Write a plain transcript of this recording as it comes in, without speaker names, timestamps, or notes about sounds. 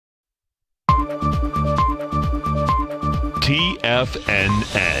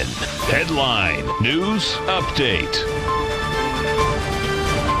TFNN. Headline News Update.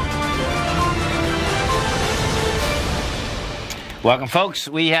 Welcome, folks.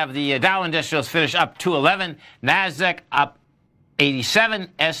 We have the Dow Industrials finish up 211, NASDAQ up 87,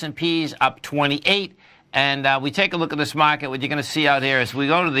 S&P's up 28. And we take a look at this market. What you're going to see out here is we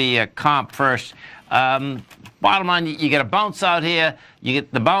go to the comp first. Bottom line, you get a bounce out here. You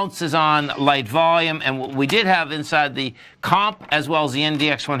get the bounces on light volume. And what we did have inside the comp as well as the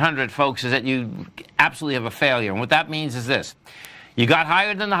NDX 100, folks, is that you absolutely have a failure. And what that means is this. You got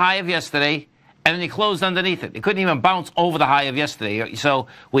higher than the high of yesterday, and then you closed underneath it. It couldn't even bounce over the high of yesterday. So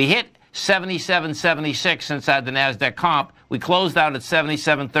we hit 77.76 inside the NASDAQ comp. We closed out at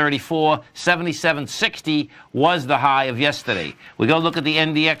 77.34. 77.60 was the high of yesterday. We go look at the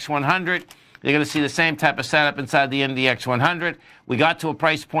NDX 100. You're going to see the same type of setup inside the NDX 100. We got to a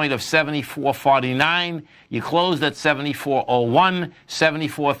price point of 74.49. You closed at 74.01.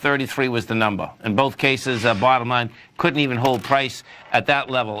 74.33 was the number. In both cases, bottom line, couldn't even hold price at that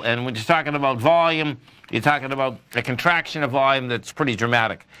level. And when you're talking about volume, you're talking about a contraction of volume that's pretty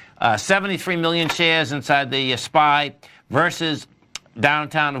dramatic. 73 million shares inside the SPY versus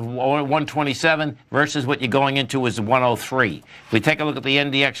downtown of 127 versus what you're going into is 103. If we take a look at the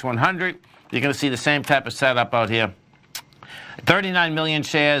NDX 100, you're going to see the same type of setup out here. 39 million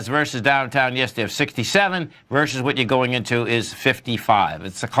shares versus downtown yesterday of 67 versus what you're going into is 55.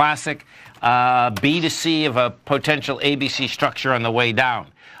 It's a classic B to C of a potential ABC structure on the way down.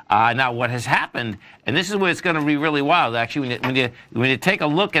 Now, what has happened, and this is where it's going to be really wild, actually, when you take a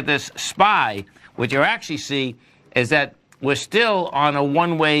look at this SPY, what you actually see is that we're still on a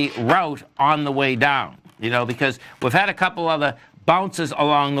one-way route on the way down, you know, because we've had a couple other bounces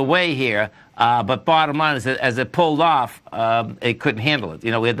along the way here, but bottom line is that as it pulled off, it couldn't handle it. You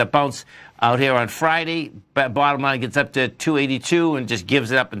know, we had the bounce out here on Friday, but bottom line gets up to 282 and just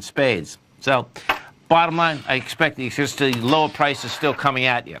gives it up in spades. So, bottom line, I expect the lower prices still coming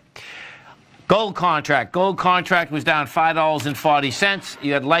at you. Gold contract. Gold contract was down $5.40.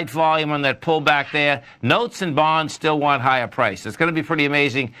 You had light volume on that pullback there. Notes and bonds still want higher price. It's going to be pretty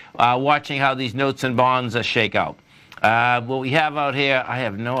amazing watching how these notes and bonds shake out. What we have out here, I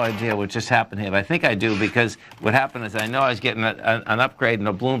have no idea what just happened here, but I think I do, because what happened is I know I was getting an upgrade in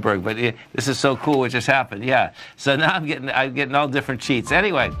a Bloomberg, but this is so cool what just happened. Yeah. So now I'm getting all different cheats.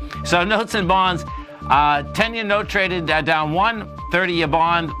 Anyway, so notes and bonds. 10-year note traded down 1, 30-year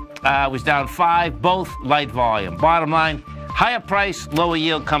bond was down 5, both light volume. Bottom line, higher price, lower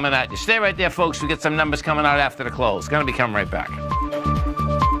yield coming at you. Stay right there, folks. We get some numbers coming out after the close. Going to be coming right back.